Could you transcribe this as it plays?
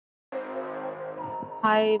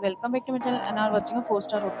Hi, welcome back to my channel and are watching a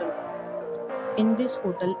 4-star hotel. In this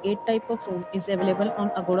hotel, 8 type of room is available on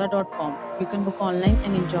agoda.com. You can book online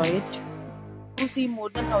and enjoy it. To see more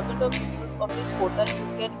than thousands of reviews of this hotel,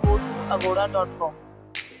 you can go to agoda.com.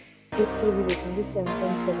 Its review rating is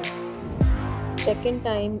 7.7. Check-in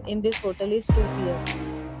time in this hotel is 2 p.m.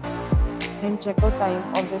 and check-out time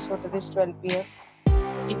of this hotel is 12 p.m.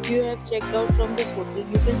 If you have checked out from this hotel,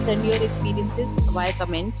 you can send your experiences via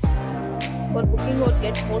comments. For booking or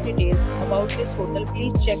get more details about this hotel,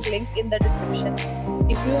 please check link in the description.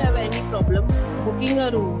 If you have any problem booking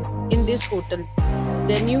a room in this hotel,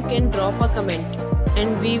 then you can drop a comment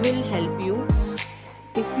and we will help you.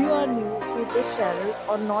 If you are new to this channel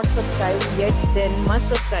or not subscribed yet, then must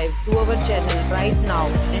subscribe to our channel right now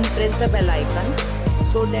and press the bell icon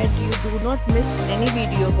so that you do not miss any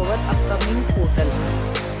video of our upcoming hotel.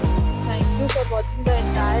 Thank you for watching the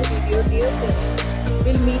entire video, dear friends.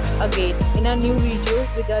 We'll meet again in a new video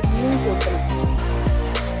with a new hotel.